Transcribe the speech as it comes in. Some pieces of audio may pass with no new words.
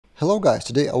Hello guys,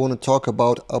 today I want to talk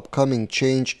about upcoming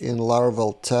change in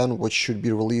Laravel 10 which should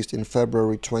be released in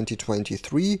February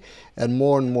 2023, and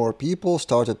more people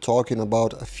started talking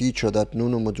about a feature that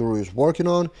Nuno Maduro is working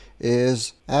on,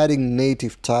 is adding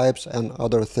native types and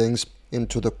other things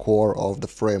into the core of the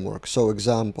framework. So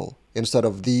example, instead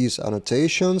of these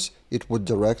annotations, it would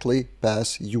directly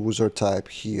pass user type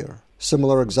here.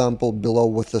 Similar example below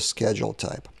with the schedule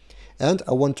type. And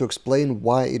I want to explain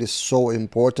why it is so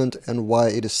important and why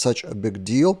it is such a big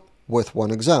deal with one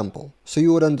example. So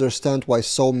you would understand why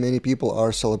so many people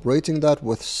are celebrating that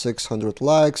with 600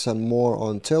 likes and more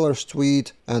on Taylor's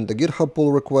tweet and the GitHub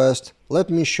pull request.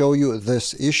 Let me show you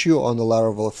this issue on the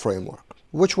Laravel framework,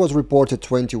 which was reported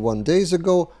 21 days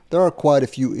ago. There are quite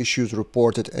a few issues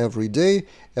reported every day,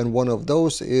 and one of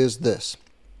those is this.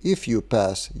 If you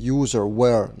pass user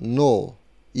where null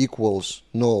equals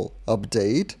null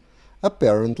update,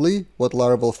 apparently, what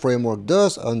Laravel framework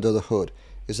does under the hood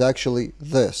is actually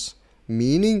this,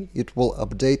 meaning it will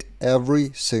update every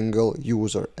single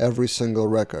user, every single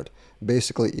record,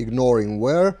 basically ignoring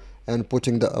where and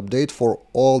putting the update for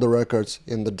all the records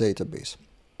in the database.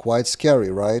 Quite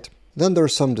scary, right? Then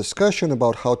there's some discussion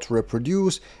about how to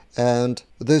reproduce, and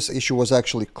this issue was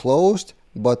actually closed,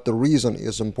 but the reason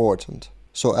is important.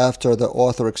 So after the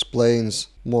author explains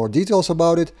more details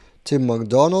about it, Tim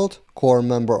McDonald, core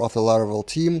member of the Laravel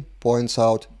team, points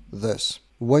out this.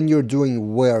 When you're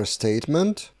doing where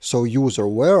statement, so user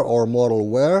where or model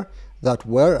where, that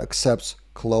where accepts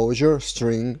closure,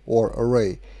 string, or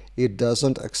array. It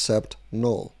doesn't accept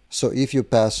null. So if you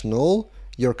pass null,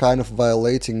 you're kind of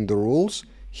violating the rules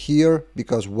here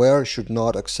because where should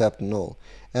not accept null.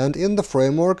 And in the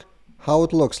framework, how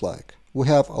it looks like. We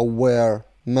have a where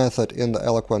method in the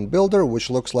Eloquent builder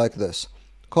which looks like this.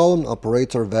 Column,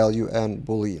 operator, value, and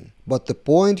boolean. But the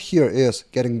point here is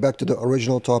getting back to the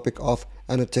original topic of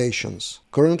annotations.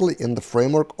 Currently in the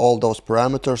framework, all those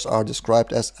parameters are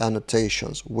described as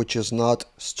annotations, which is not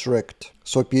strict.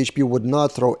 So PHP would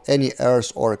not throw any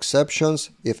errors or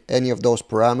exceptions if any of those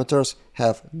parameters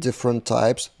have different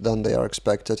types than they are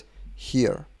expected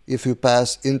here. If you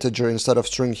pass integer instead of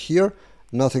string here,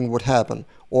 nothing would happen,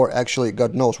 or actually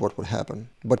God knows what would happen.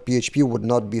 But PHP would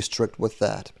not be strict with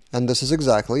that. And this is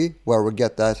exactly where we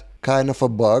get that kind of a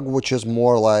bug, which is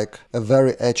more like a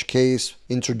very edge case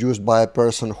introduced by a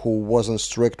person who wasn't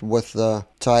strict with the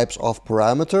types of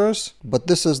parameters. But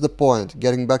this is the point,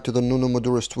 getting back to the Nuno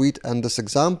Maduro's tweet and this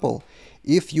example.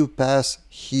 If you pass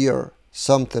here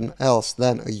something else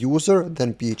than a user,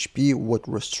 then PHP would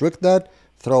restrict that,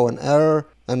 throw an error,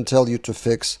 and tell you to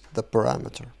fix the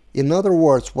parameter. In other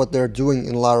words, what they're doing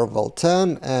in Laravel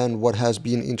 10 and what has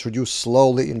been introduced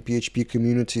slowly in PHP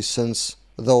community since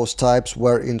those types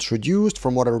were introduced,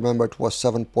 from what I remember it was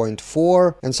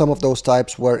 7.4, and some of those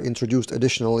types were introduced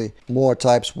additionally, more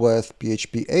types with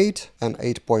PHP 8 and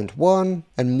 8.1,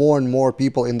 and more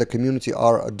people in the community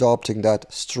are adopting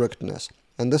that strictness.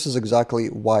 And this is exactly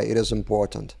why it is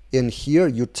important. In here,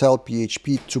 you tell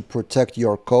PHP to protect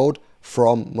your code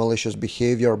from malicious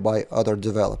behavior by other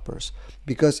developers.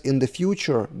 Because in the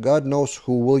future, God knows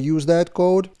who will use that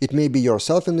code. It may be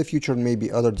yourself in the future, it may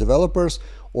be other developers,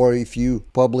 or if you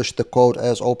publish the code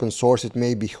as open source, it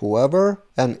may be whoever.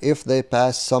 And if they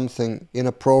pass something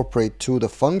inappropriate to the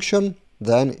function,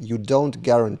 then you don't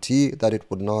guarantee that it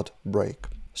would not break.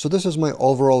 So this is my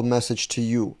overall message to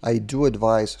you. I do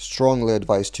strongly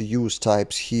advise to use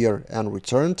types here and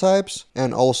return types.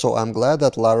 And also I'm glad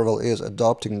that Laravel is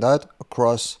adopting that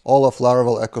across all of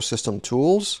Laravel ecosystem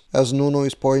tools, as Nuno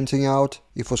is pointing out.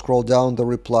 If we scroll down the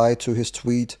reply to his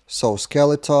tweet, so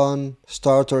Skeleton,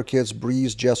 Starter Kits,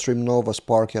 Breeze, Jetstream, Nova,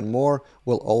 Spark, and more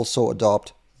will also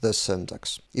adopt this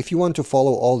syntax. If you want to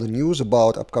follow all the news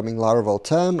about upcoming Laravel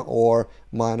 10 or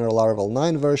minor Laravel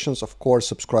 9 versions, of course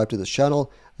subscribe to this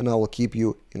channel and I will keep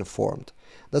you informed.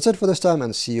 That's it for this time,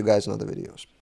 and see you guys in other videos.